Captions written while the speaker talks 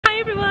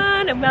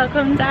everyone and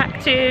welcome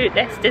back to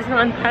this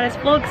Disneyland Paris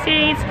vlog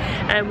series,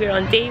 and we're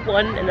on day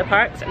 1 in the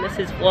parks and this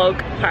is vlog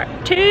part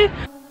 2.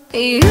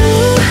 You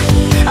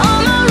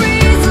are my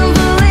reason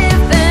for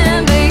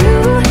living, but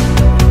you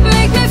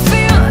make me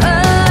feel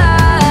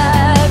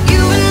alive.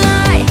 You and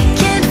I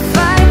can't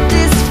fight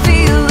this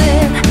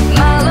feeling.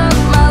 My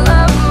love, my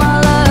love, my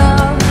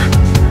love.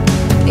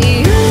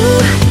 You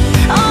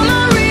are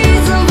my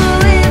reason for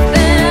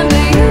living,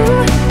 but you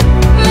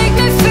make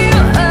me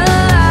feel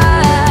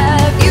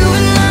alive. You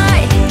and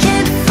I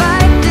can't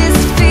fight this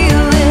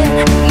feeling.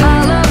 My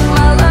love,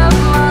 my love,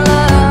 my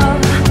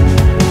love.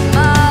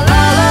 My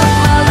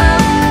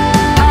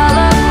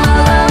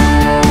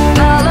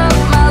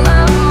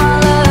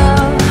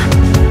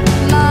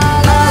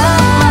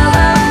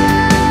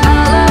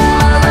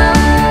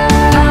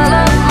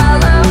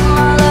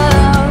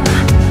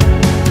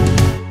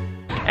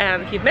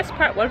If you've missed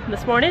part 1 from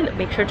this morning,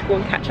 make sure to go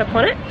and catch up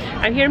on it.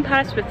 I'm here in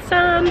Paris with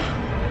Sam,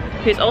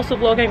 who's also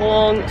vlogging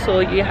along, so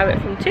you have it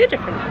from 2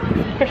 different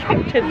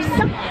perspectives.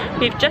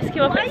 We've just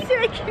come up. Why do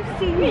I keep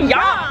seeing you?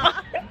 Yeah!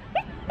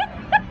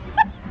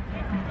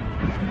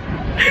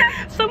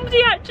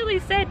 Somebody actually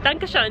said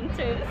Dankeschön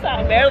to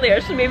Sam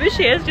earlier, so maybe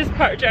she is just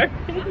part German.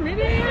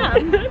 Maybe I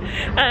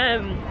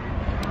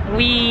am.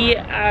 We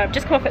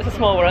just come off It's a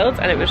Small World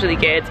and it was really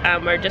good.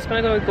 We're just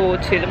going to go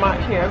to the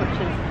march here,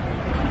 which is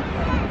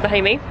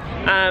behind me,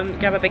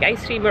 grab a big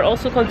ice cream. We're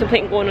also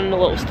contemplating going on a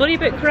little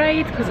storybook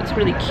ride because it's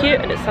really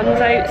cute and the sun's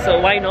out, so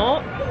why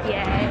not?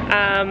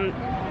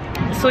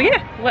 Yeah. So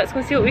yeah, let's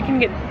go see what we can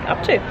get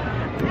up to.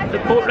 The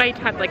boat ride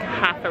had like a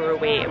half-hour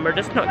wait and we're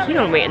just not keen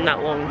on waiting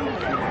that long,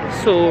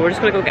 so we're just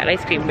going to go get an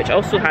ice cream, which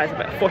also has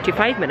about a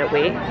 45-minute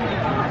wait.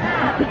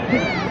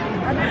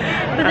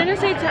 But then I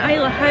said to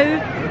Isla, how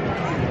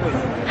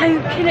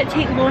can it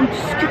take long to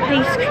scoop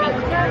ice cream?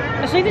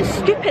 It's not even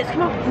scoop, it's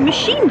come up with a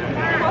machine.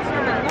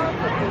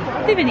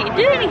 They didn't need to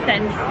do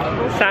anything.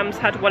 Sam's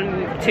had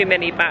one too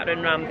many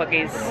battering ram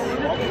buggies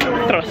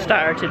thrust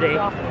at her today.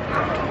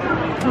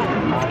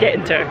 It's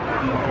getting to her.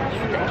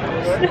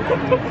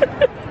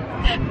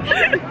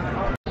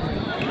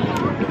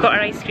 We've got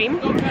our ice cream.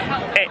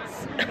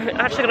 It's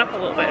actually gone up a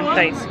little bit in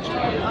price.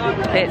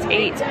 It's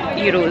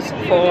 €8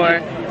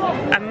 for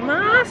a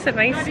massive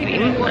ice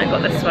cream. I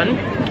got this one,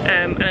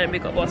 and then we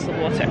got a bottle of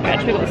water.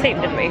 Actually, we got the same,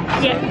 didn't we?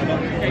 Yeah.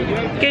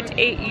 Good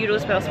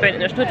 €8 well spent,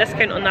 and there's no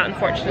discount on that,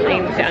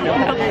 unfortunately, with the annual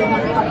pass.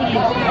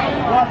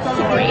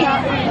 Sorry.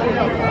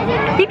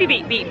 Beep beep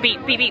beep beep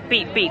beep beep beep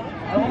beep beep.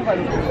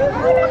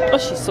 Oh,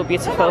 she's so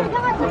beautiful.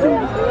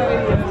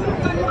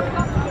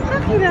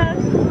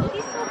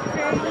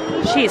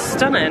 She is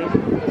stunning.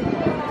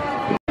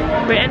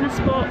 We're in the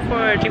spot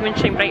for Dream and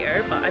Shine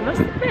Brighter, but I must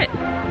admit,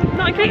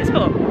 not a great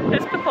spot.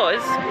 It's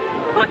because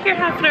we got here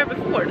half an hour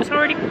before and it's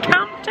already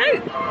camped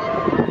out.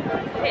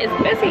 It is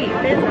busy.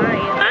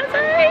 That's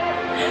alright.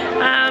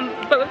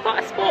 But we've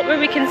got a spot where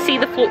we can see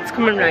the floats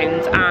coming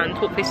round and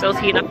hopefully still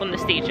see enough on the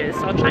stages.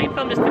 So I'll try and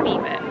film just a wee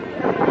bit.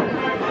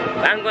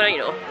 But I'm gonna, you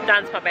know,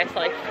 dance my best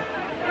life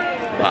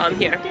while I'm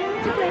here.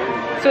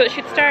 So it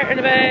should start in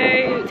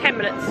about 10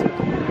 minutes.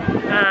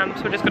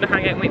 So we're just gonna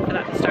hang out and wait for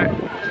that to start.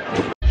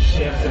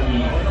 Chers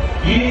amis,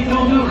 il est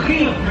temps de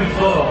rire plus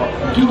fort,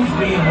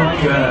 d'ouvrir nos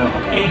cœurs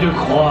et de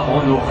croire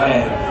en nos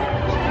rêves.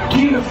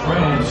 Dear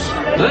friends,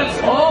 let's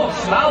all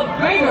smile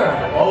bigger,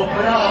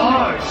 open our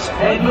hearts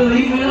and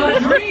believe in our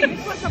dreams.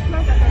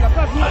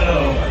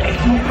 Alors,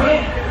 êtes-vous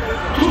prêts?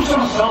 Tous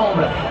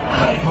ensemble,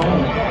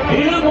 rêvons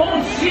et le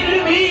monde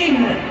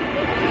s'illumine.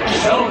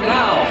 So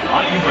now,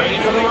 are you ready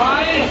for the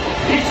ride?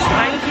 It's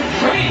time to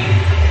dream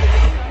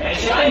and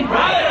shine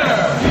brighter.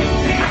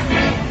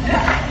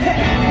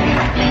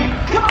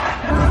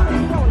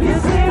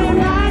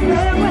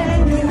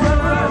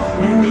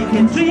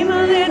 Dream a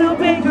little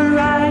bigger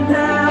right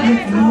now.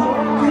 If you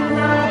open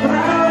up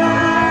our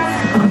eyes,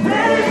 I'm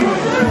ready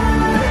for the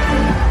ride.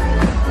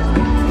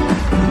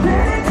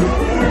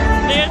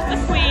 There's the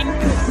Queen.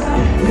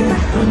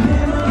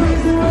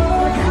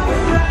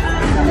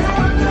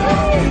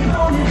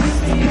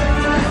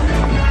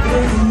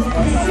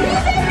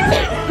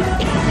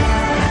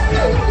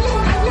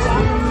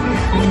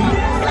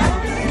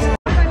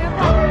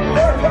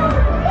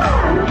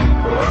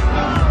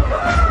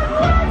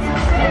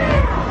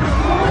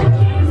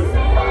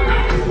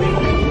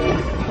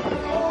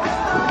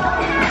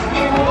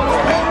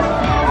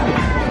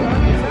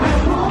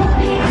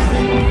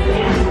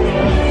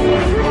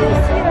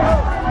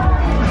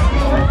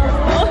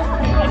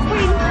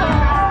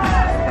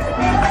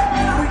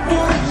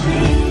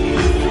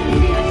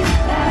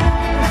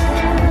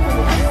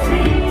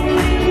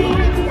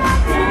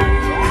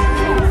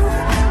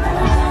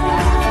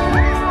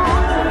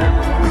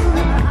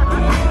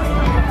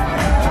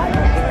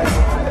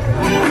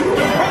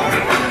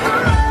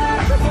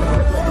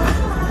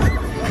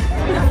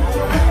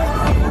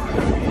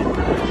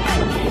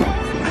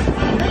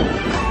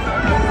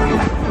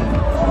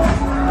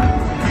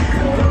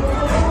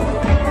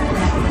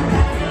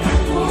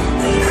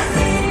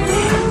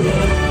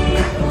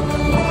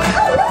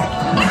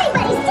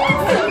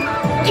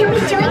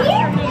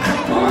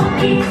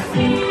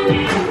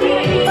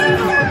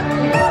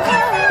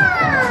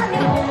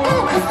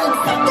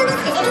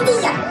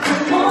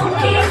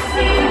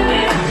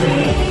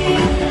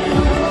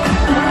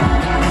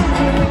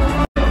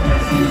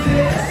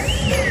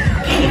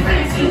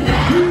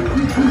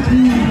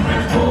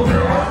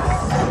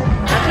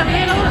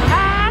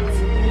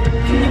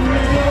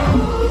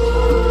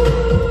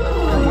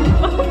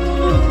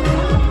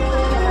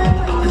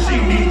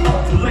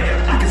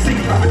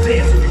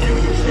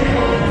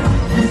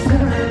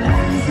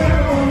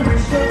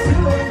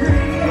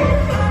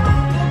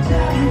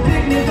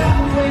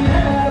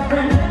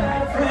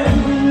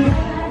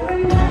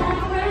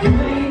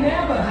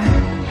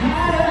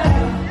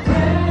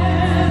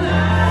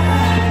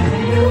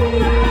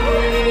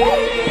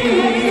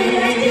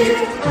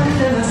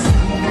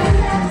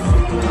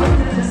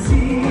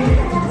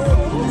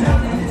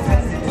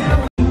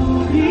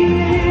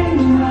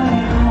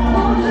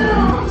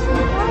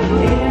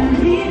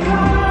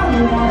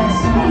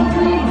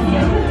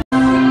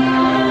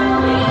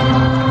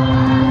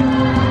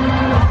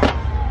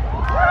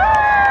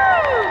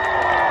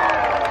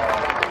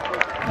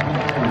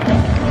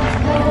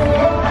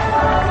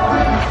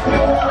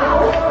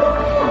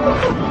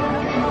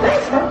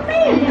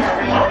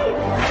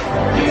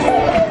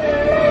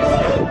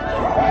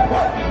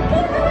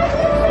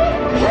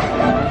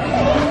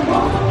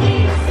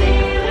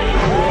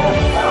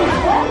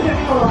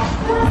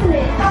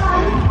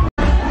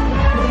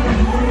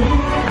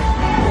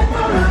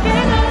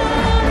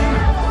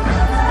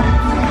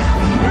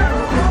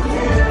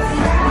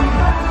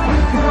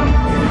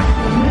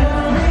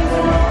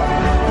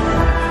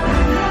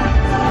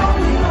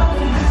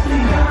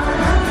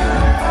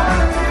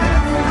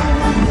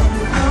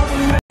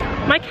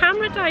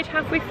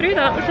 Halfway through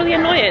that was really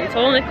annoying, so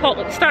I only caught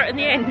the start and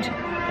the end.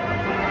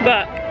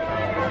 But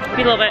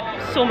we love it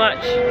so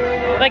much.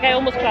 Like, I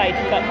almost cried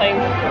that time,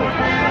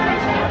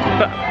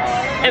 but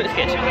it was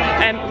good.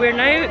 We're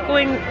now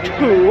going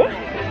to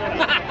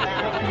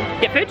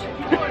get food.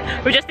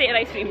 We're just eating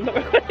ice cream, but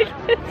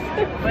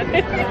we're going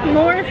to get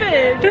more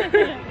food.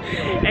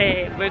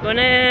 We're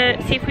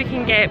gonna see if we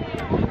can get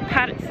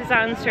Paris'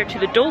 answer to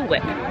the Dole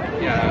Whip,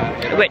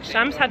 which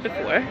Sam's had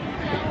before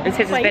and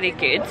says is very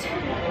good.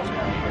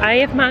 I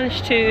have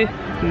managed to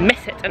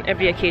miss it on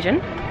every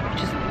occasion,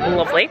 which is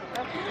lovely.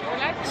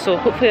 So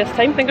hopefully this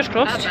time, fingers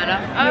crossed.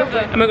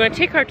 And we're going to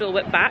take our Dole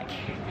Whip back.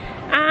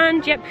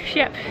 And yep,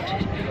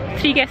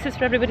 3 guesses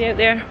for everybody out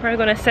there. We're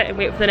going to sit and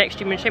wait for the next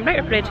Dream and Shine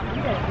Brighter parade,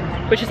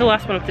 which is the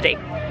last one of the day.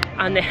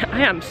 And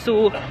I am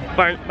so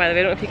burnt, by the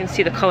way. I don't know if you can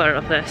see the colour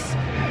of this.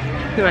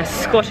 My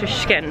Scottish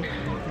skin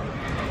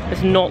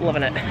is not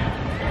loving it,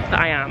 but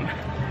I am.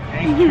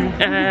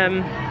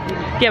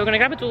 Yeah, we're going to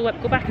grab a Dole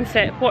Whip, go back and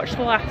sit, watch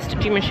the last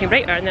Dream and Shine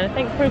Brighter, and then I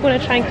think we're going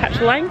to try and catch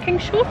the Lion King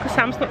show, because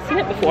Sam's not seen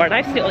it before, and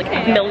I've seen it like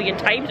a million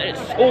times, and it's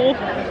so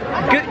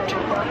good.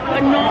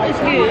 But not as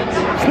good.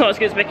 It's not as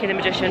good as Mickey the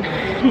Magician.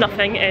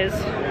 Nothing is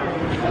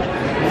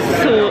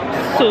so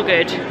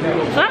good.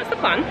 So that's the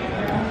plan.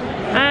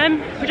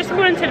 We're just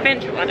going into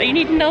Adventureland. Are you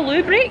needing a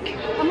loo break?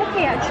 I'm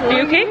okay actually.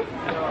 Are you okay?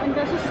 And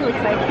this is so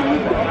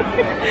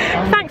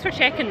exciting. Thanks for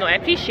checking though, I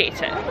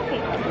appreciate it.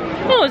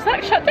 Oh, is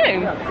that shut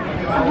down?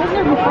 I was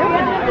there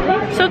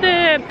before, So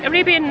the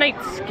Arabian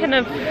Nights kind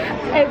of...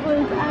 It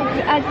was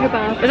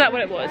Agrabah. Is that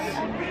what it was?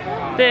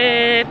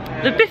 The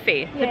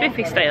buffet, the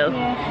buffet style,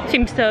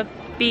 seems to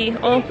be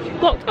all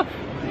blocked off.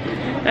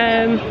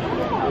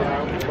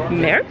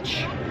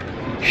 Merch,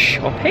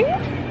 shopping,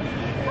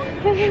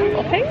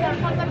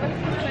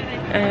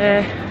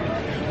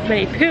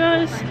 many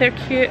puas, they're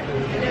cute.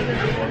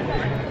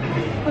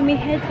 When we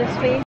head this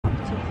way,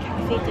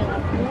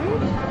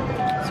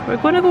 so we're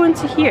going to go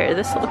into here,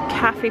 this little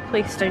cafe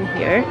place down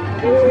here.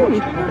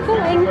 we're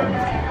going.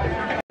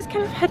 It's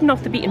kind of hidden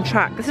off the beaten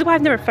track. This is why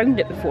I've never found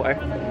it before.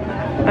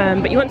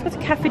 But you want to go to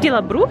Café de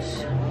la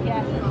Brosse?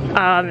 Yeah.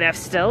 And they've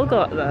still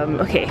got them.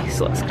 Okay,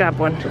 so let's grab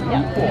one.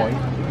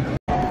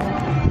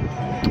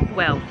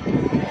 Well,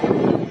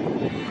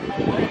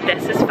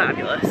 this is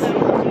fabulous.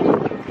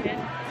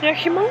 They're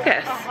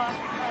humongous.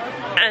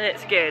 And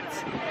it's good.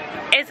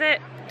 Is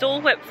it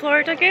Dole Whip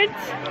Florida goods?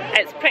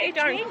 It's pretty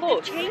darn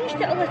close. They changed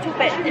it a little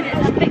bit, and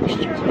it's a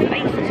mixture of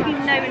ice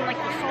cream now and like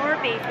a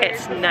sorbet.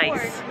 It's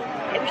nice.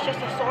 It was just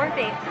a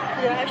sorbet.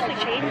 They actually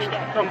changed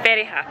it. I'm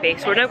very happy.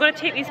 So we're now going to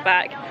take these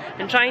back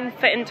and try and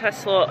fit into a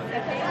slot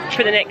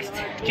for the next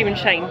Dream and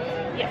Shine.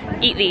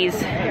 Yeah. Eat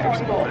these.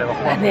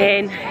 And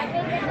then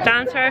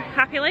dance our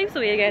happy lives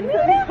away again.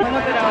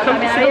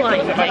 Come to see the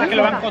Lion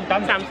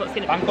King. Sam's not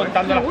seen it before.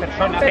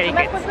 Very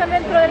good.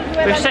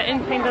 We're sitting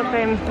kind of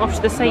off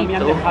to the side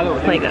though,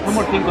 like this.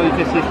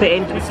 The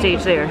end of the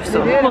stage there,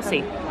 so we'll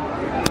see.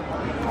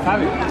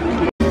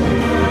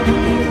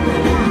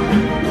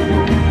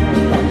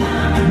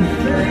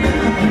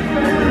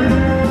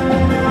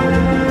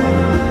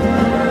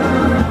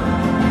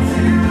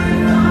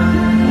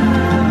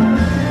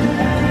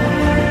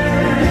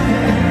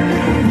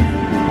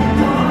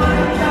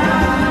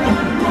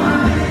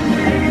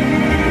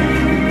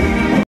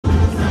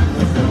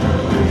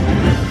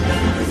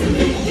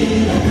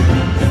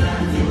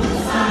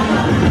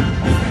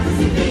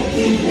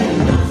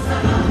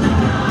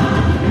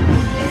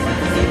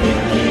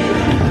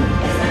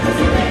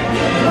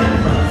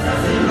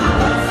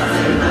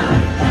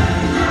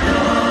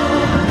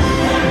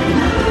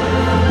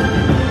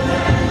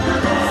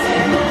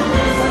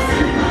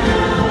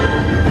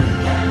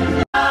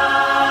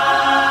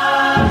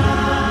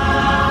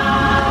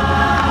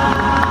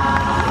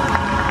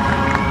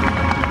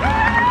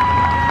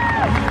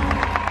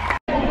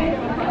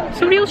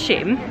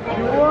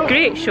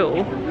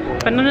 show,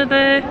 but none of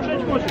the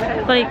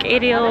like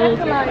aerial,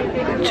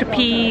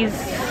 trapeze,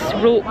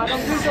 ropes,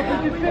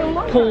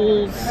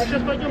 poles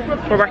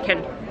were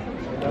working.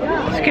 So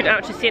I couldn't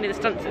actually see any of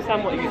the stunts that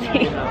Sam wanted to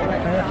see.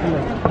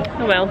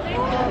 Oh well.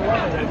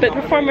 But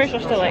the performers are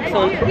still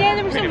excellent. Yeah,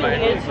 there were some really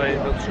good.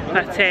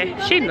 But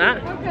shame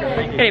that.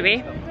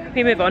 Anyway,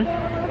 we move on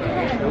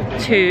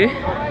to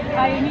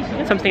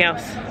something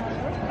else.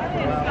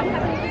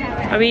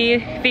 Are we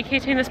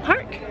vacating this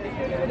park?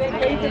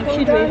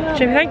 Should we?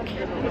 Should we think?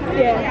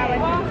 Yeah.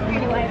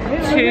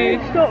 To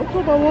Stop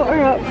for my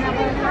water up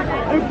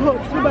and put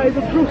to my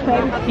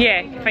profile.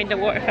 yeah, find a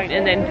water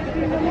fountain and then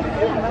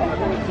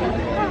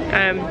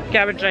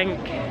grab a drink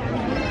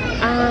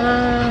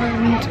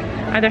and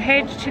either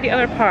head to the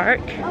other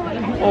park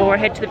or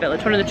head to the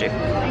village, one of the two.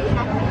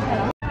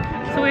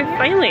 So we've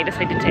finally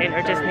decided to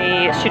enter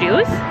Disney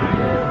Studios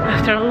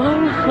after a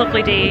long,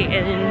 lovely day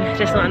in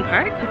Disneyland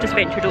Park. We've just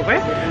ventured over.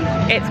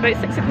 It's about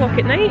 6 o'clock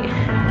at night.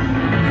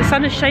 The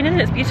sun is shining,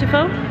 it's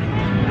beautiful.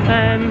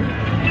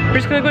 We're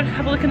just going to go and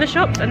have a look in the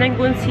shops and then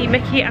go and see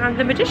Mickey and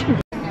the Magician.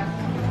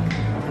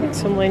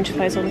 Some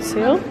Loungeflies on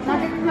sale.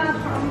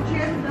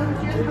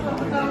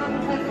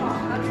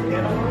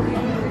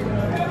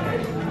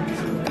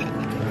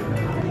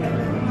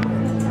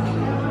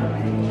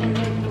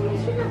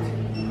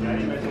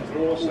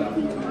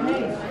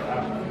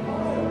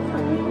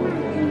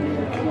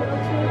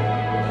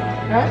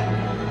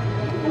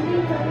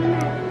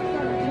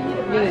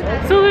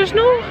 So there's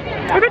no,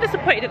 we're a bit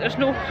disappointed that there's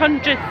no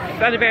 100th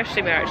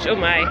anniversary merch. Oh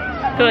my,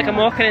 I feel like I'm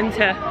walking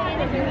into a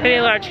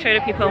very large crowd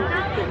of people.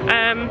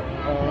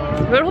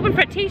 We were hoping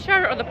for a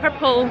t-shirt or the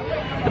purple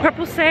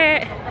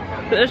set,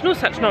 but there's no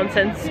such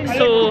nonsense.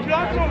 So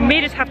we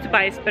may just have to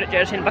buy a Spirit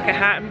jersey and a bucket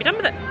hat and be done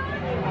with it.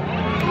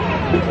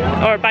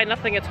 Or buy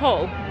nothing at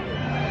all.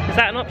 Is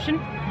that an option?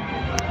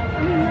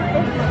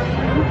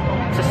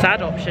 It's a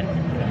sad option.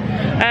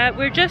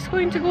 We're just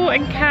going to go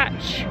and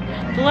catch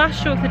the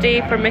last show of the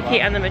day for Mickey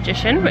and the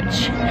Magician,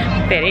 which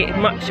very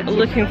much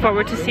looking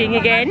forward to seeing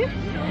again.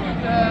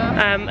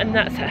 And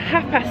that's at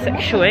 6:30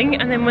 showing,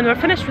 and then when we're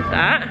finished with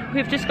that,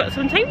 we've just got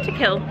some time to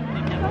kill.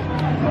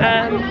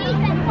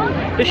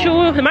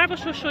 The Marvel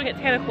show's showing at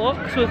 10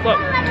 o'clock, so we've got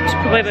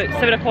probably about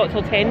 7 o'clock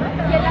till 10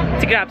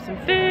 to grab some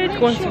food,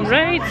 go on some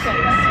rides.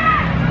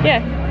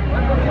 Yeah.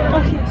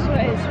 Okay, so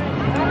it is.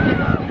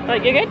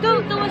 Like, you good?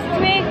 Don't listen to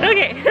me.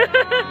 Okay.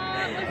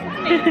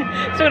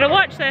 So we're gonna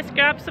watch this,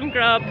 grab some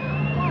grub,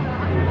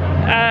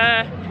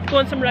 go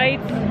on some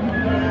rides,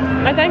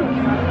 I think,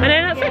 and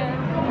then that's it.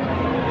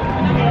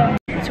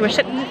 So we're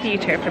sitting in the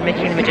theatre for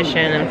Mickey and the Magician,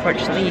 and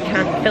unfortunately you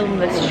can't film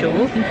this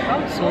show,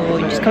 so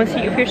you just come and see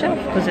it for yourself,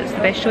 because it's the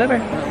best show ever.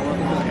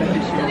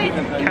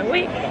 Can't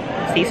wait.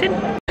 See you soon.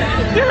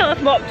 Well,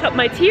 I've mopped up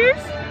my tears.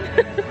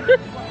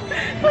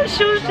 That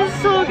show's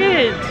just so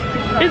good.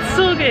 It's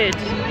so good.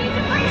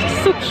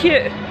 It's so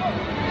cute.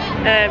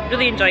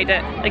 Really enjoyed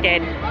it.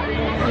 Again,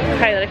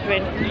 highly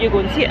recommend you go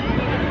and see it.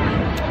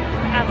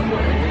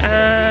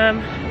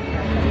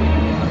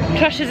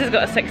 Crushes has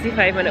got a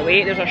 65-minute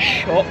wait. There's a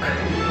shock.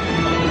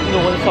 No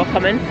one saw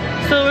coming.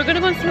 So we're going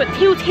to go and see what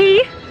TOT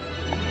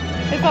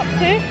is up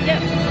to.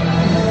 Yep.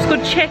 Let's go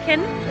check in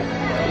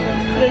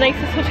to the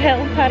nicest hotel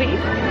in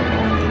Paris.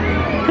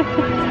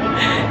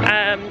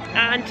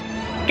 And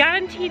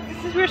guaranteed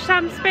this is where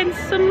Sam spends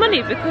some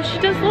money, because she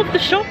does love the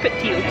shop at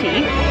TOT.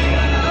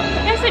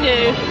 Yes, I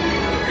do.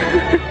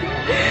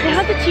 They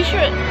had the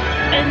t-shirt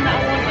in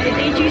that one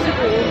ages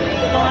ago,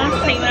 the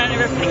last time, and I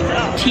never picked it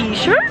up.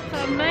 T-shirt? So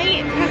I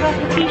might pick up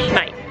a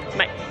t-shirt.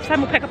 Might.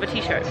 Sam will pick up a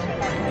t-shirt.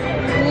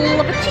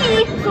 Love a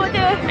tea, so I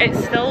do.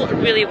 It's still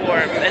really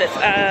warm, and it's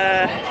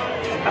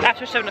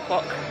after 7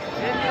 o'clock.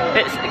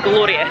 It's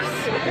glorious.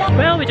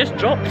 Well, we just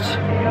dropped.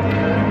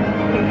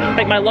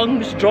 Like, my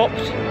lungs dropped.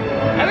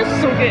 That was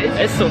so good.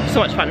 It's so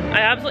much fun.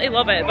 I absolutely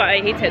love it, but I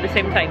hate it at the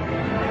same time.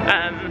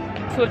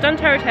 So we've done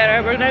Tower of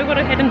Terror. We're now going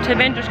to head into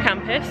Avengers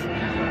Campus,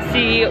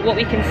 see what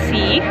we can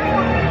see,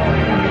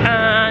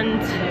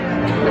 and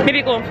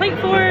maybe go on Flight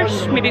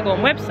Force, maybe go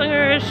on Web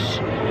Slingers,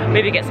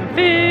 maybe get some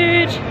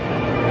food.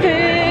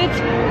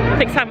 I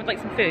think Sam would like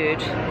some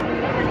food.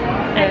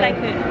 I like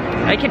food.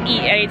 I can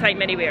eat anytime,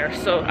 anywhere,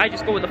 so I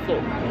just go with the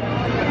flow.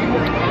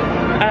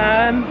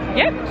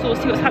 Yeah, so we'll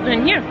see what's happening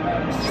in here.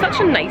 It's such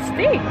a nice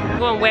day.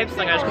 Go on Web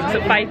Slingers because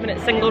it's a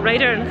 5-minute single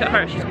rider, and look at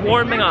her, she's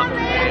warming up.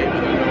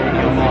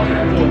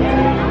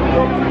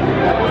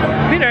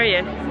 Where are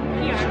you?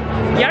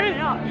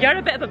 You're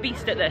a bit of a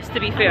beast at this, to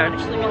be fair.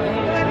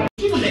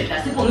 Qui vous êtes là,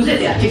 c'est pour nous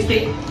aider à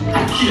tester.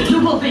 Le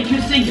nouveau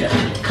véhicule Slinger.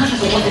 Grâce à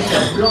son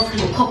processeur, vous lancez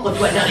vos propres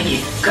toiles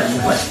d'araignée, comme on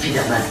voit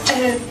Spider-Man.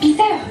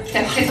 Peter,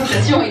 ta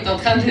présentation est en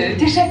train de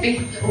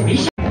t'échapper.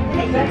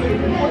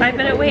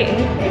 5-minute wait.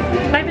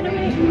 5-minute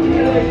wait.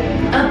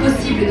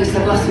 Impossible de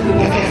savoir ce que vont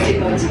faire ses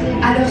potes.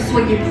 Alors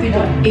soyez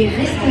prudents et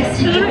restez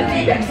assis.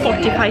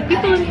 45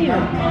 people in here.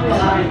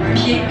 Bras,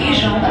 pieds et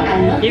jambes à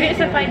l'intérieur. Maybe it's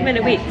a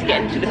 5-minute wait to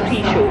get into the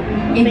pre-show.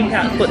 I think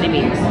that's what they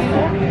mean.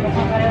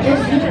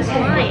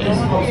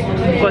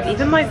 God,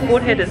 even my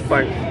forehead is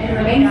burnt.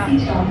 Remain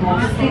seated on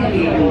one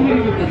safely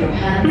with your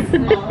hands,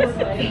 arms,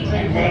 feet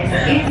and legs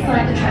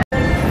inside the track.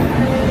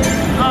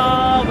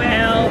 Oh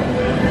well,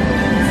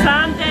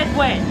 Sam did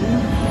win,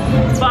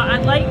 but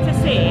I'd like to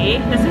say,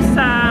 this is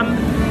Sam,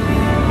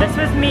 this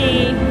was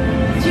me.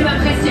 Tu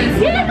m'impressionnes.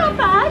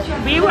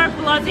 We were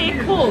bloody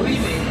close.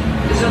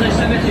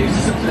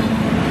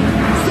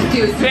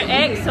 We're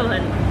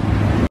excellent.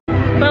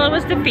 Well, I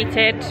was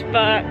defeated,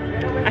 but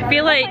I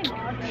feel like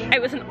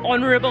it was an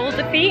honourable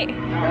defeat.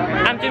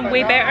 I'm doing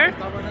way better.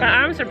 My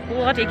arms are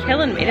bloody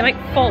killing me. They might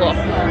fall off.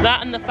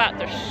 That and the fact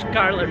they're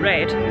scarlet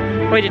red,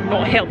 which did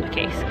not help the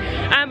case.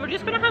 We're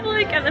just going to have a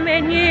look at the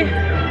menu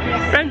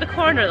round the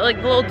corner, like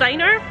the little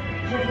diner.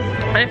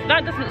 And if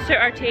that doesn't suit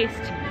our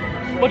taste,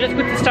 we'll just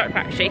go to Stark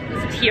Factory,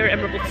 because it's here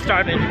and we're both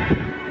starving.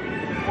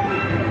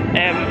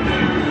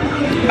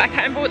 But I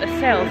can't remember what this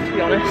sells, to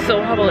be honest,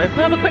 so have a look.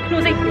 We'll have a quick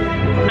nosy. I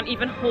can't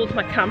even hold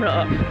my camera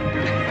up.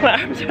 My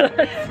arms are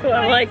like, so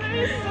I'm like...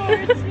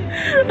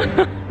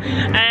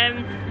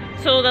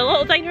 So the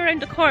little diner around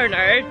the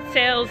corner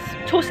sells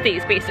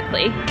toasties,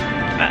 basically.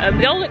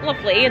 They all look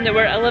lovely, and they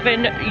were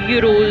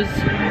 €11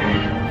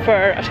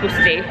 for a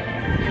toastie.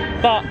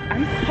 But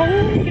I'm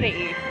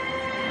hungry.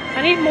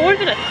 I need more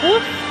than a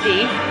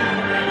toastie.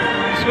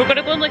 So we're going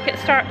to go and look at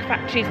Stark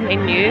Factory's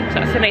menu, so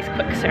that's a nice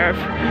quick serve,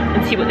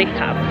 and see what they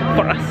have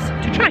for us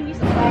to try.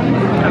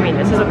 I mean,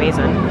 this is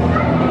amazing.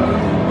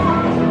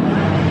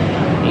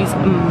 These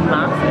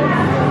massive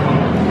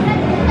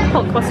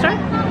Hulk cluster.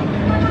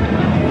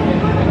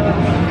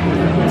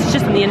 It's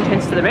just in the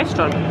entrance to the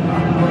restaurant.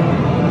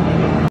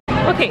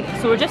 Okay,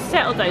 so we're just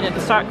settled down at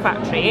the Stark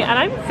Factory, and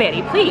I'm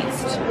very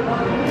pleased.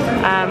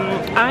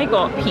 I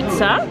got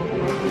pizza,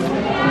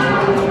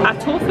 a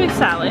tofu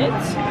salad.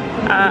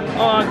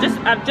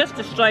 I've just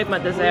destroyed my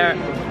dessert.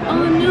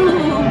 Oh no!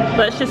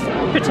 Let's just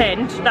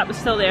pretend that was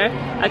still there.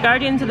 A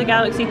Guardians of the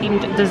Galaxy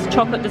themed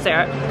chocolate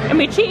dessert, and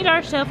we treated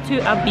ourselves to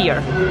a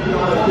beer.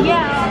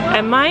 Yeah.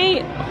 And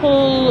my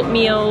whole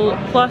meal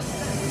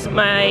plus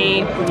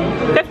my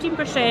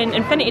 15%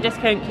 Infinity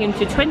discount came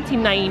to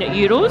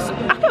 €29.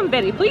 I'm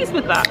very pleased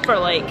with that for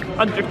like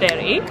under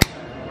 30.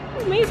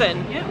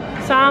 Amazing. Yeah.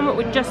 Sam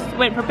just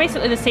went for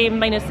basically the same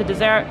minus the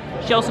dessert.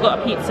 She also got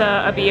a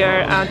pizza, a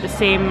beer, and the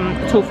same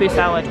tofu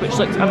salad, which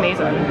looks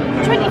amazing.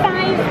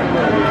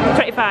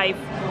 25.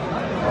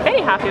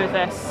 Very happy with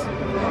this.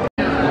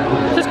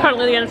 This is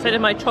currently the inside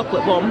of my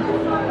chocolate bomb.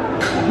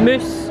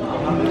 Mousse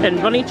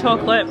and runny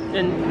chocolate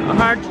and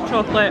hard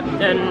chocolate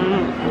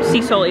and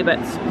sea salty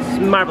bits. It's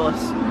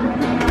marvellous.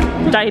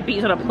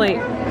 Diabetes on a plate.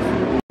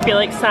 I feel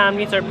like Sam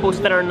needs her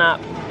post-dinner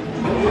nap.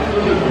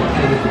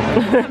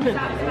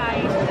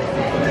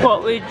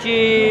 What would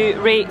you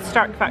rate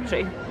Stark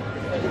Factory?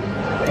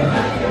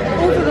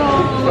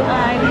 Overall,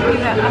 I would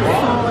give it a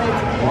solid,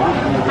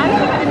 I would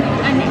give it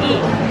an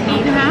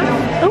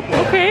 8.5. Oh,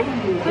 okay.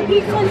 The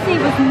pizza on say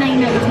was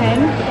 9 out of 10.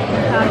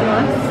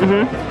 Fabulous.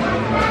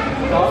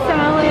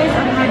 Salad,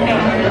 I had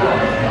better.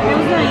 It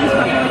was nice,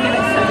 but I would give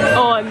it 6.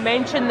 Oh, I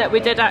mentioned that we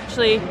did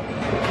actually,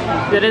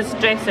 there is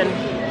dressing.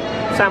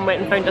 Sam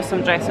went and found us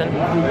some dressing.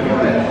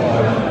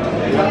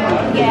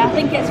 Yeah, I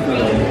think it's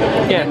free.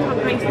 Yeah.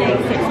 Price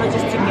next, so I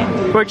just took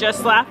it. We're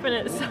just laughing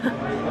at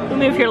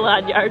move your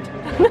lanyard.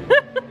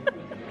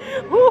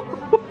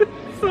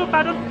 So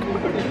bad on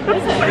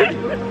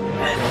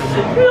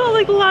we all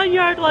like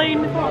lanyard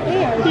line.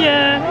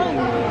 Yeah.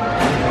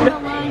 The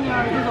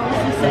lanyard is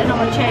obviously sitting on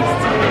my chest.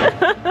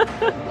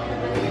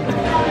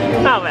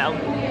 Oh well.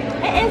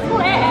 It is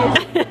what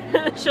it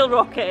is. She'll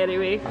rock it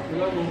anyway.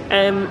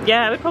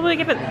 Yeah, I would probably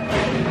give it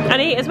an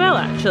 8 as well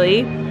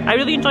actually. I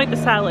really enjoyed the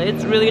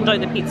salads, really enjoyed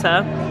the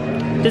pizza.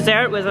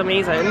 Dessert was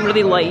amazing,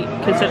 really light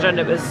considering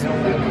it was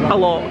a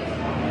lot.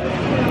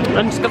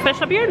 I'm just gonna finish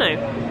a beer now.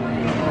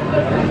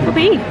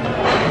 Okay.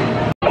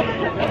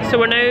 So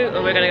we're now,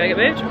 oh, we're gonna get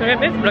moved? We're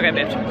gonna moved? We're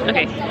gonna get moved.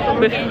 Okay.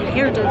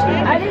 Here,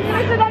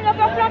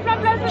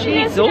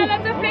 jeez, oh.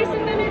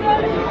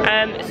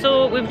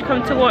 So we've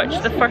come to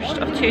watch the first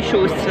of 2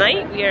 shows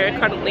tonight. We are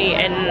currently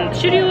in the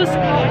studios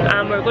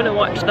and we're going to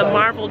watch the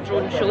Marvel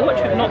drone show,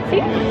 which we've not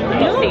seen.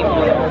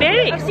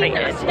 Very excited.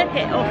 I've seen a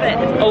snippet of it.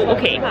 Oh,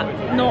 okay.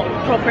 Not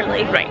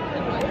properly. Right.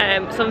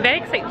 So I'm very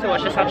excited to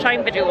watch this. I'll try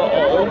and video it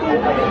all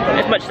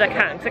as much as I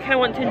can because I kind of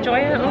want to enjoy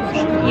it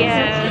also.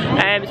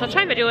 Yeah. So I'll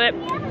try and video it,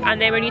 and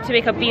then we need to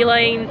make a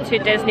beeline to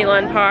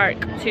Disneyland Park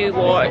to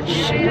watch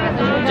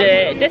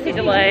the Disney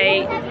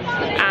Delight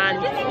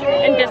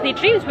and Disney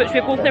Dreams, which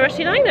we've both never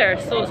seen either.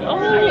 So it's all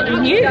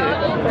new.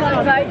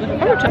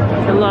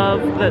 I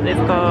love that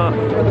they've got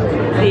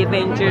the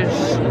Avengers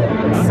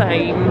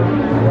sign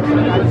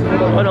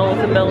on all of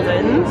the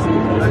buildings.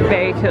 It's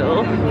very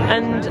cool.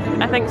 And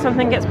I think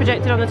something gets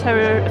projected on the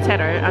Tower of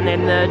Terror and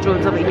then the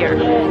drones will be here.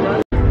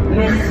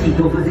 Merci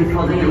pour vos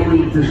efforts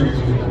héroïques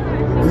d'aujourd'hui.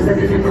 Vous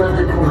avez fait preuve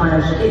de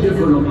courage et de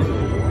volonté.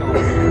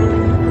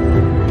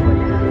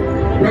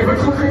 Mais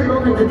votre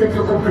entraînement ne peut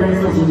être complet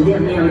sans une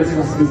dernière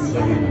leçon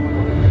spéciale.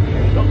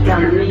 Car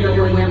le meilleur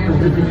moyen pour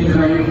devenir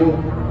un héros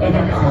est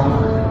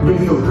d'apprendre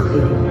des autres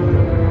héros.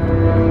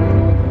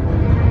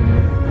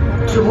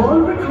 To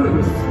all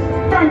recruits,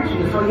 thank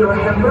you for your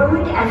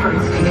heroic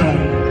efforts today.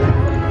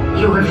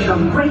 You have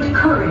shown great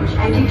courage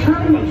and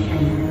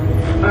determination,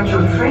 but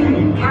your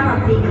training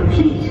cannot be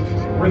complete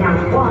without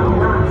one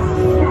last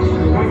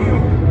special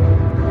lesson.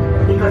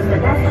 Because the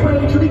best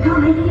way to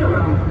become a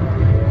hero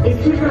is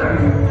to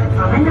learn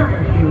from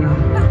another hero.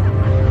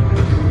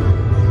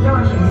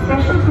 Launching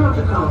special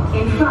protocol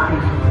in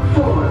 5,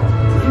 4,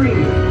 3, 2,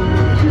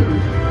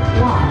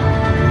 1.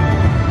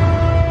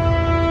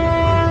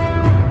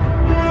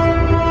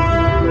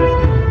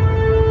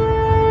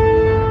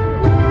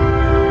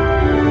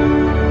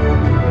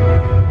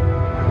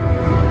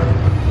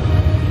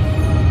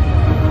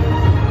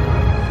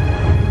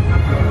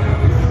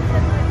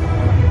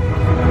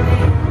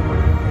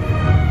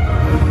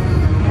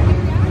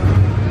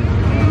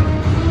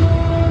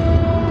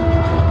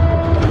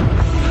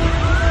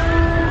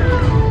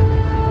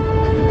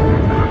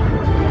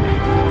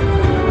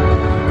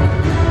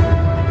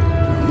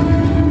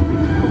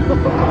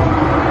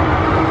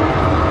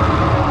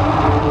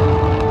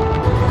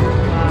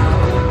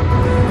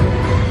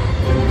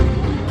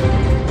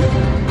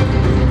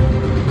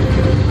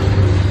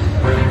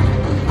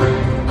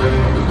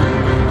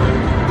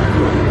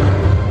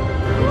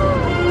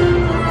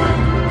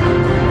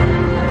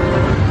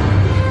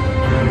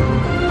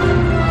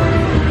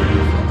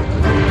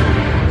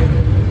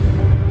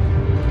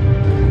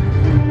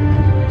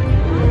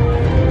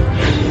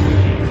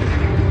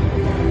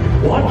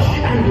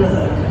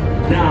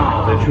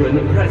 You're in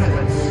the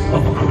presence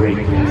of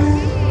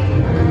greatness.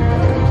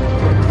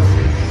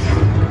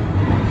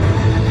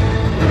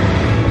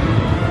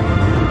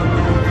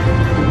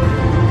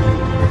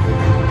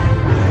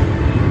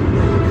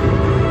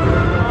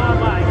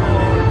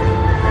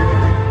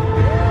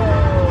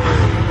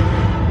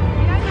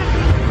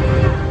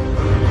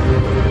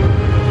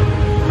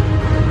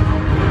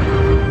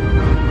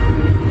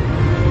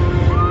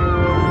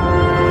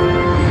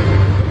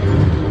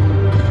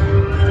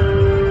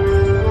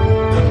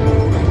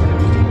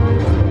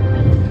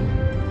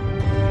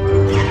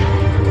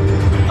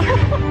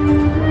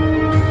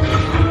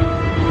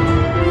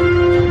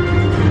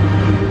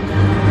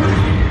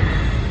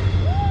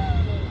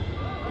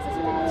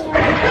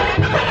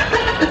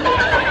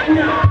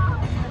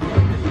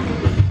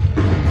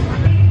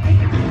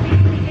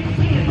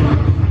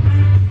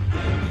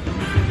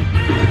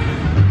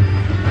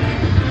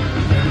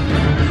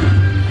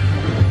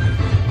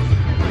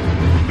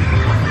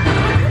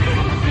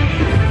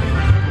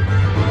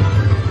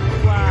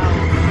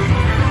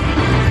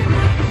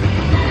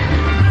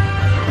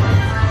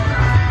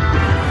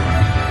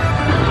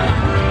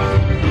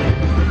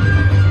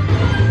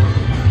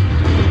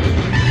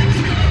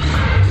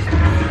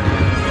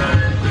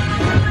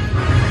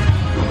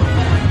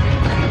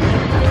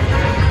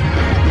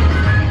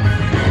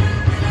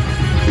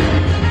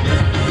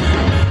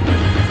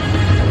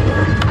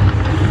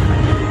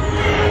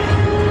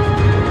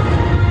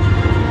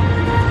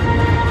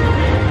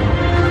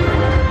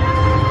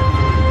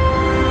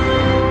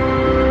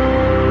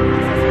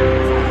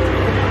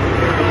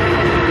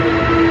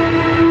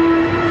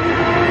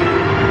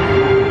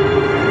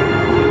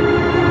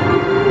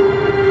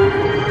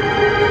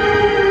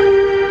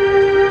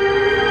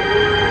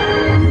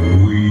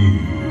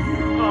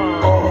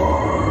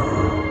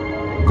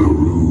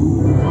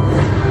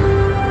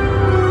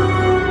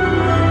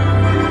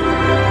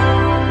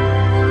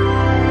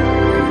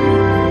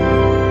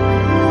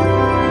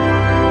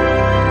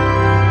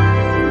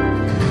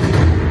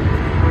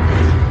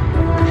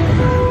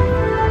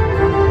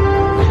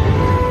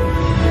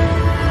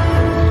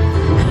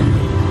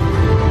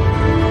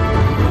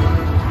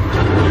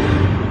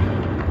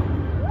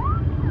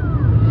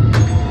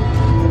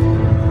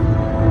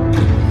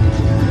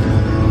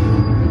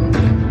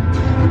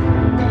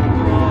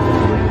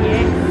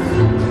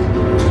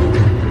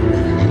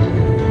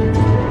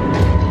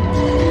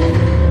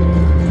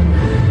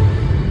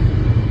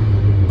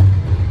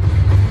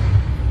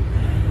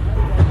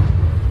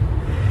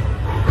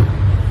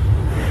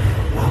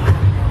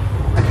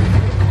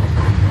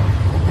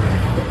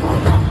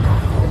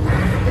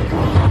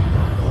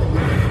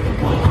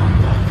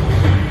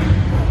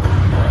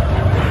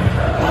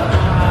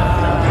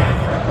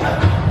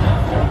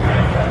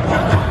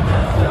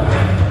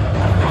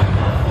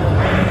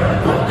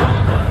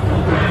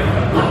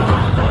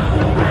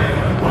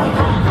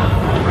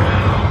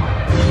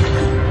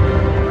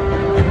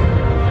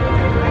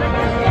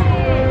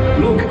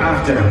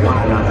 After one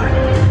another,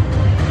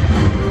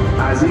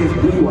 as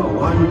if we were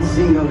one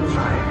single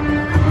tribe.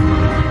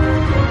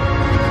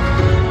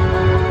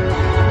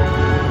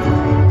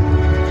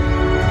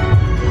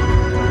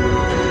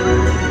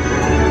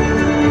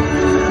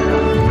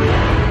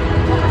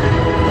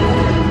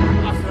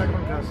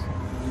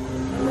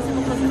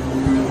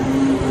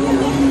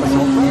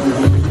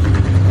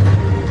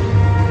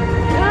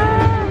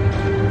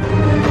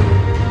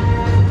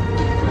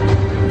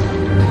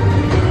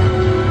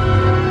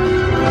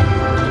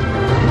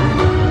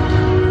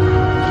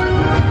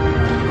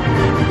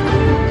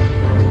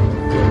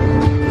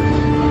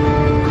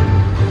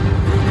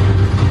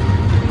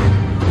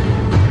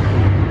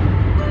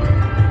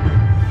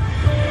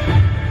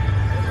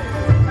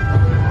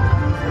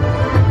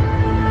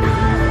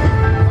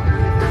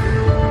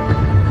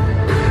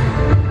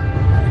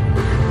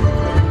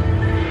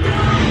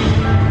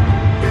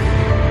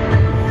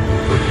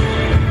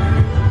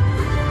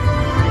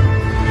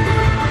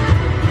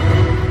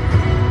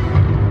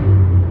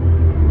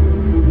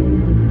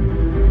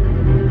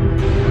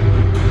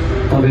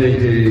 En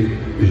vérité,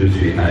 je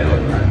suis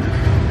Iron Man.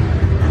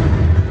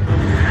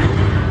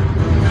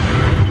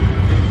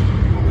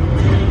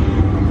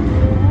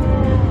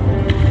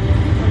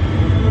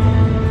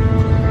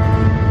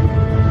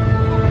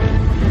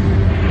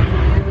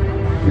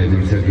 Mais vous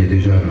le saviez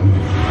déjà, non?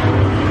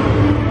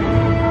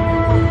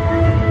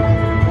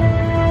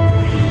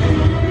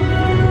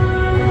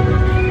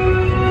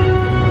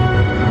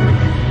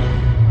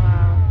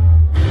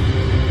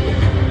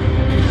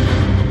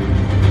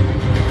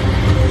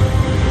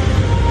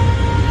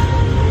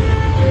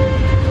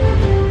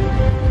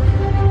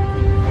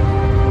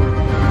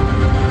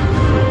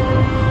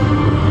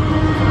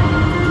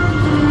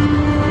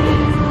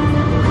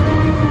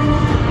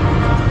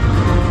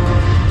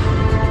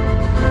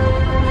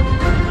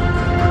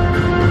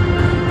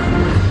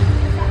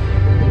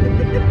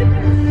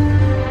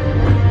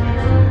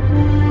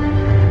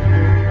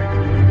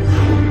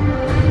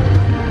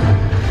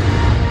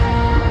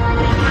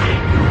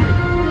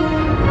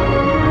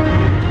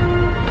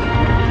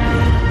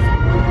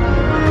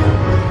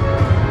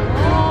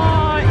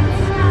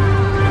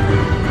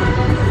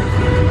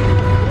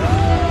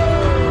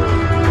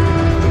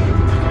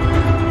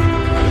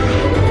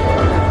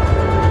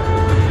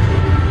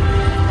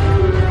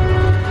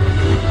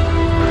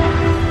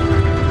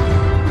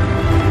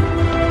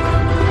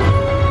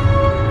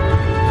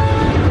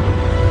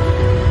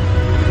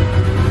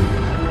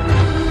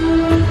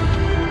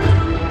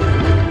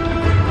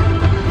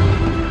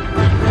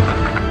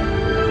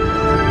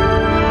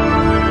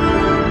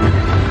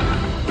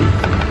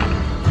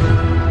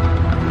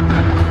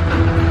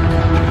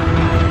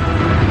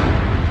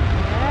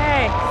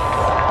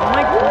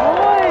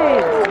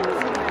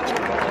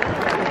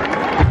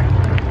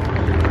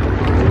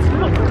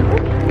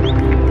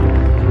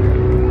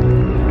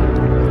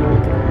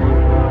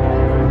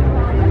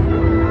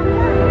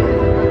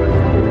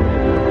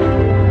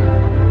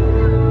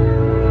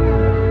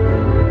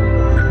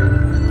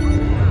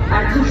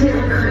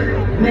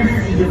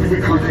 Merci de vous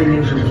être entraînés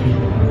aujourd'hui.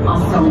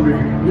 Ensemble,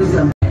 nous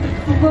sommes...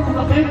 Pourquoi vous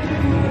partez?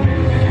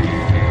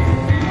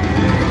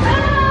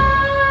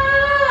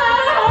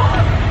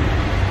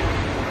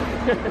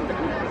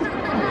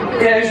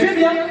 Je vais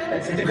bien.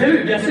 C'était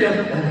prévu, bien sûr.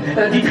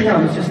 Dites rien,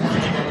 monsieur Stark.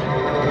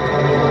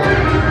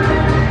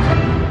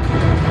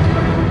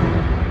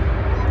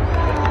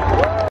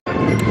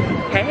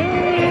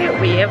 Hey,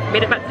 we have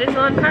made it back to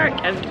Disneyland Park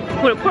and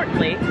more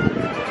importantly,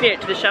 made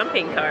it to the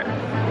champagne cart.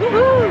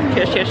 Woohoo!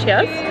 Cheers, cheers,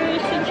 cheers.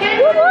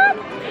 Woo-woo.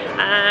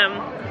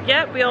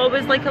 Yeah, we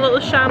always like a little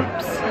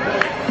champs.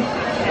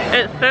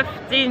 It's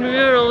 15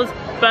 euros,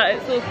 but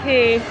it's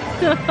okay.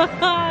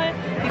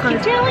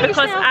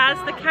 Because as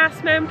the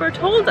cast member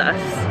told us,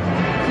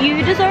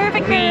 you deserve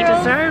it, girl. We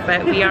deserve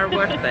it. We are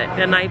worth it,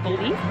 and I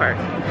believe her.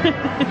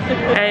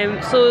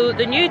 So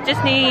the new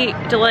Disney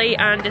Delight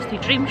and Disney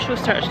Dream show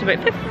starts in about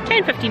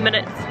 10-15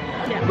 minutes.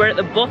 Yeah. We're at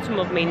the bottom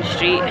of Main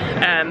Street,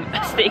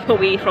 staying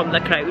away from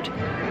the crowd.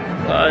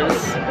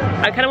 Because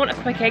I kind of want a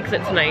quick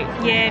exit tonight.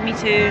 Yeah, me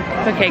too.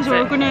 Quick exit. So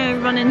we're going to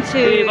run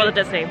into World of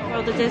Disney.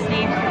 World of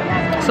Disney.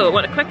 So I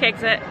want a quick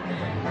exit,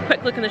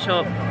 quick look in the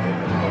shop.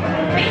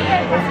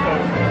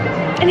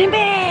 And in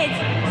bed!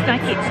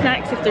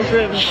 Snacks if there's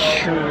room.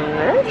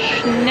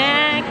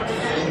 Snacks.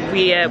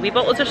 We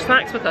bought loads of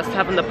snacks with us to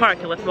have in the park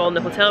and left them all in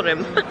the hotel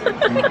room.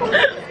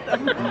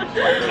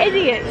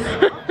 Idiots.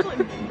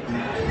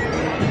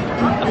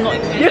 I'm not.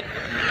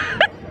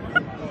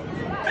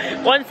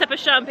 One sip of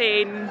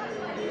champagne.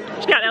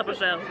 She can't help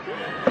herself.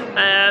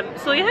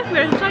 So yeah,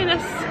 we're enjoying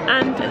this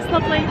and it's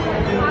lovely.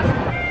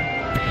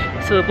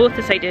 So we both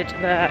decided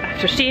that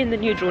after seeing the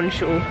new drone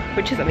show,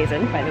 which is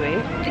amazing by the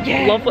way,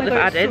 yeah, love what they've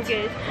added, so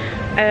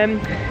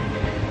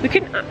we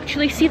couldn't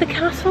actually see the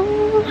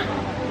castle.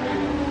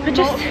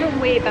 Not from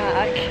way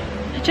back.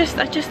 I just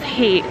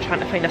hate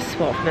trying to find a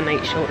spot for the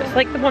night show. It's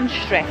like the one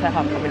stress I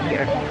have coming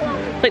here.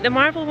 Like the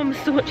Marvel one was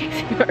so much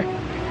easier.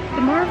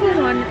 The Marvel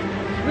one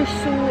was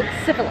so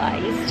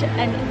civilised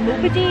and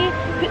nobody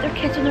put their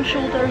kids on their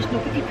shoulders,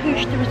 nobody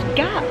pushed, there was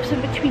gaps in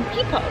between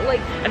people.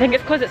 Like I think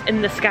it's because it's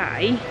in the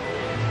sky,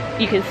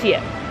 you can see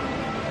it.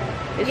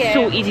 It's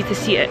so easy to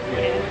see it.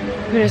 Yeah.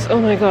 Whereas, oh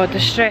my god, the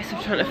stress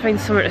of trying to find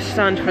somewhere to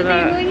stand for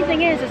that. The only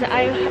thing is that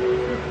I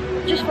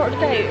just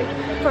sorted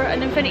out for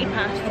an Infinity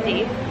Pass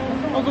today.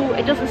 Although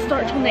it doesn't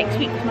start till next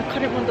week because my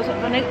current one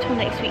doesn't run out till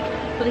next week,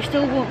 but they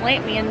still won't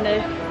let me in the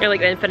You're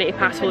like the Infinity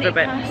Pass holder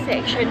bit. Pass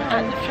section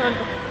at the front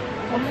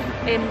of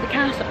the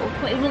castle.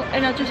 Like,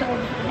 and I just,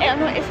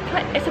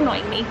 it's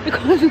annoying me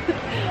because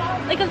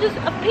like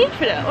I've paid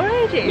for it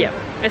already.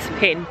 Yeah, it's a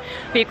pain.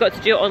 But you've got to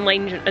do it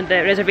online in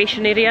the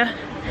reservation area,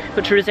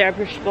 which to reserve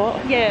your spot.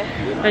 Yeah.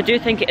 I do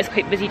think it is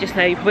quite busy just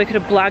now. You probably could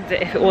have blagged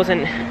it if it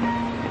wasn't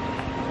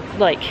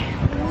like.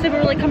 So we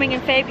were like coming in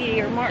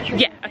February or March or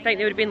yeah, I think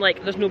they would have been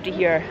like, there's nobody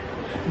here.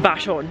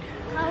 bash on.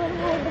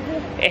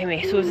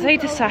 Anyway, so we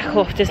decided to sack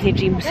off Disney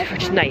Dreams for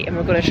tonight, and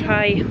we're going to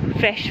try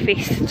Fresh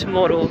Face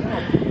tomorrow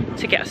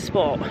to get a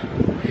spot.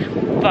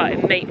 But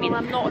it might mean...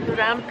 Well, I'm not on the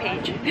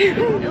rampage.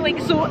 Like,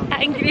 so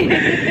angry.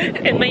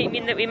 It might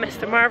mean that we missed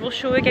the Marvel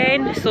show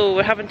again, so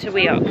we're having to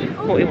weigh up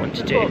what we want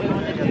to do.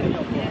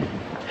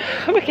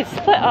 We could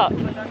split up.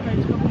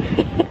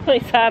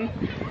 Like Sam,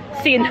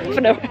 seeing for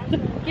an hour.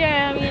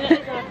 Yeah, I mean, it is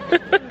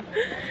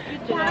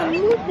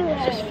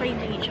it's just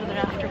finding each other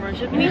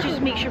afterwards. We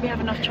just make sure we have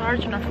enough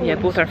charge on our phones. Yeah,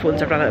 both our phones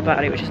have run out of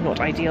battery, which is not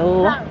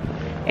ideal.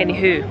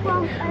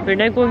 Anywho, we're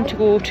now going to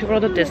go to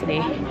World of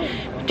Disney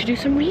to do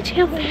some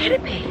retail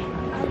therapy.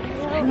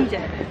 I need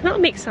it. That'll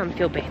make Sam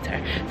feel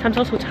better. Sam's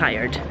also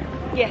tired.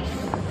 Yes.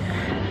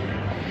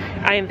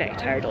 I am very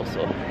tired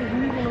also.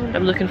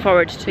 I'm looking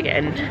forward to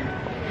getting,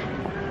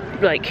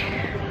 like,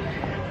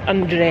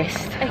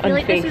 undressed. I feel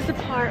like this is the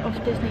part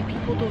of Disney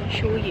people don't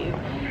show you.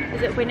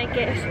 Is that when it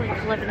gets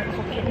like 11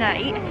 o'clock at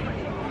night,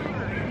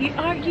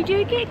 you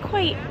do get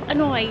quite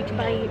annoyed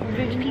by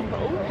rude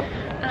people,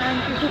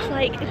 and you're just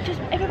like,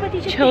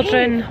 everybody just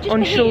Children behave, just on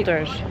behave.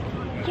 shoulders.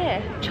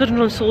 Yeah. Children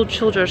on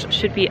shoulders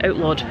should be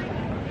outlawed.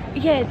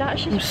 Yeah,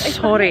 that's just. I'm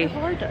sorry.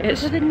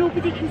 It's because then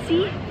nobody can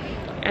see.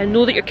 I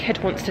know that your kid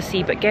wants to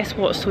see, but guess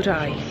what? So do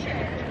I.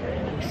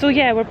 So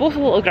yeah, we're both a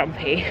little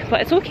grumpy,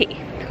 but it's okay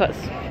because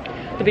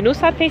there'll be no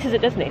sad faces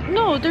at Disney.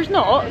 No, there's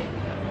not.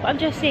 But I'm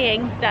just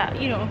saying that,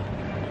 you know,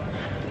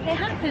 it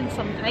happens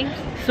sometimes.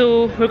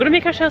 So we're going to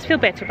make ourselves feel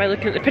better by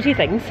looking at the pretty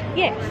things.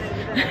 Yes.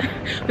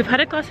 We've had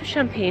a glass of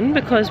champagne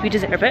because we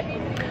deserve it,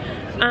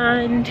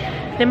 and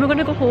then we're going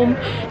to go home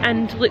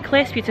and look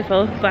less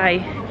beautiful by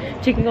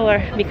taking all our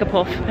makeup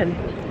off and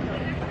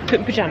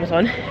putting pyjamas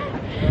on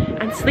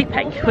and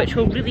sleeping, which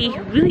will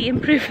really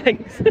improve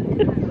things.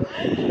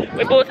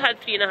 We both had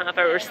 3.5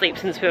 hours sleep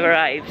since we've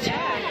arrived.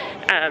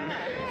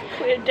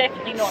 We're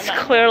definitely not It's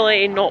enough.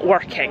 clearly not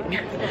working,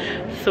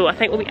 so I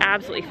think we'll be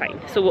absolutely fine.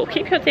 So we'll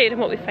keep you updated on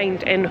what we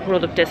find in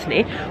World of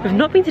Disney. We've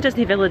not been to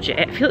Disney Village yet.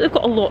 I feel like we've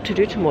got a lot to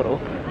do tomorrow.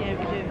 Yeah,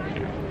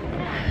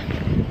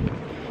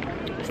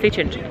 we do. Stay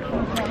tuned.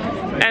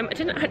 I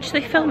didn't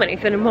actually film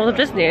anything in World of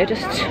Disney, I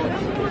just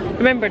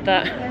remembered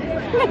that.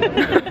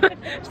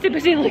 Just too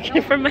busy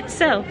looking for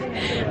myself.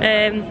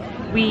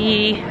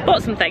 We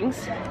bought some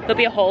things. There'll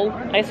be a haul,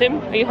 I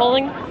assume. Are you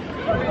hauling?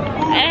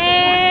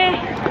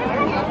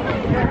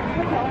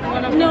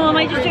 No, I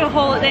might just do a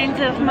haul at the end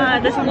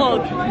of this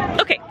vlog.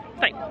 Okay,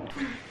 fine.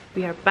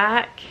 We are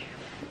back.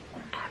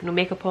 I have no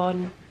makeup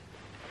on.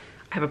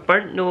 I have a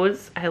burnt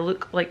nose. I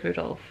look like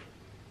Rudolph.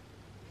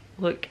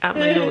 Look at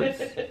my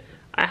nose.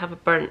 I have a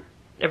burnt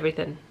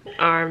everything.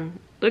 Arm.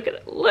 Look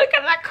at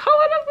the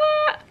colour of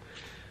that.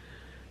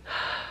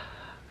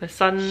 The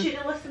sun. Should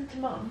have listened to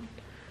Mum,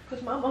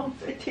 because my mum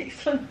said take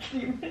sun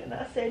cream and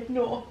I said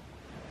no.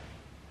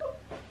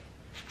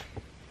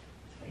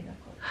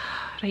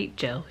 Right,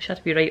 Jill. She had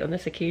to be right on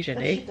this occasion,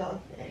 eh? She did.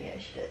 Yeah,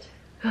 she did.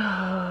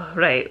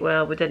 Right,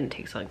 well, we didn't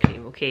take sun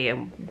cream, okay,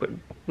 and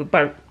we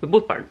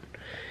both burnt.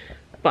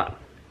 But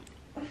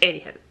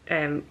anyhow,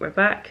 we're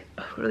back.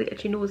 Oh, really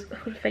itchy nose. I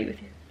want to fight with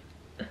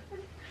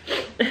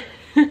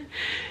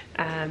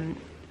you.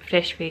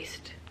 Fresh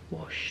faced,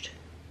 washed,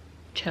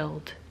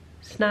 chilled,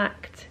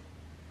 snacked,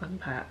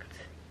 unpacked.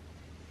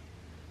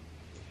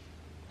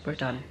 We're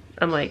done.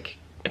 I'm like,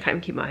 I can't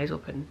even keep my eyes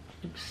open.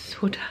 I'm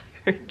so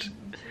tired.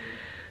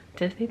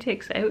 Disney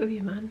takes it out of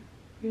you, man.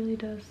 It really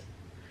does.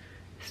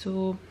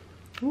 So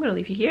I'm gonna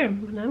leave you here,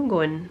 and I'm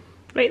going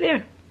right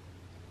there.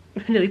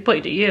 I nearly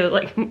pointed at you,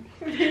 like. No,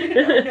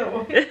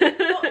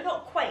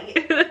 not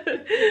quite.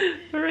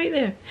 We're right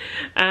there.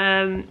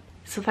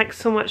 So thanks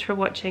so much for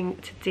watching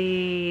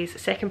today's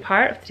second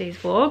part of today's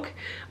vlog.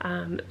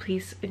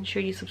 Please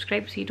ensure you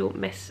subscribe so you don't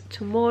miss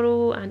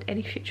tomorrow and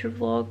any future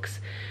vlogs.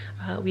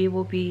 We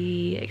will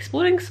be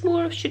exploring some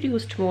more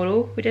studios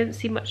tomorrow. We didn't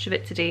see much of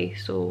it today,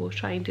 so we'll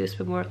try and do a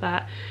bit more of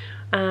that.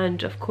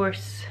 And of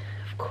course,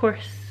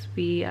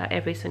 we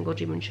every single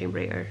dream and shame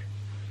writer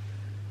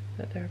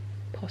that there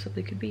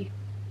possibly could be.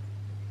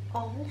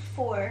 All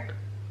 4.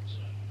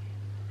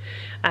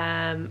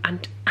 Yeah.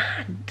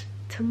 And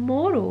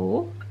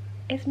tomorrow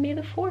is May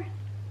the 4th.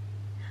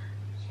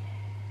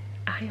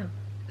 I am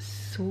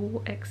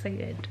so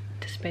excited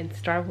to spend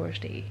Star Wars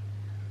Day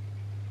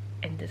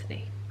in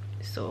Disney.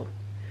 So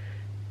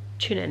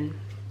tune in,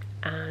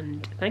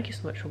 and thank you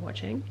so much for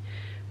watching.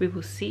 We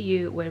will see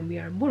you when we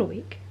are more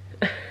awake.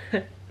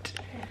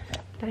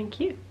 Thank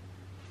you.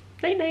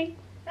 Night night.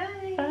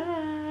 Bye. Bye.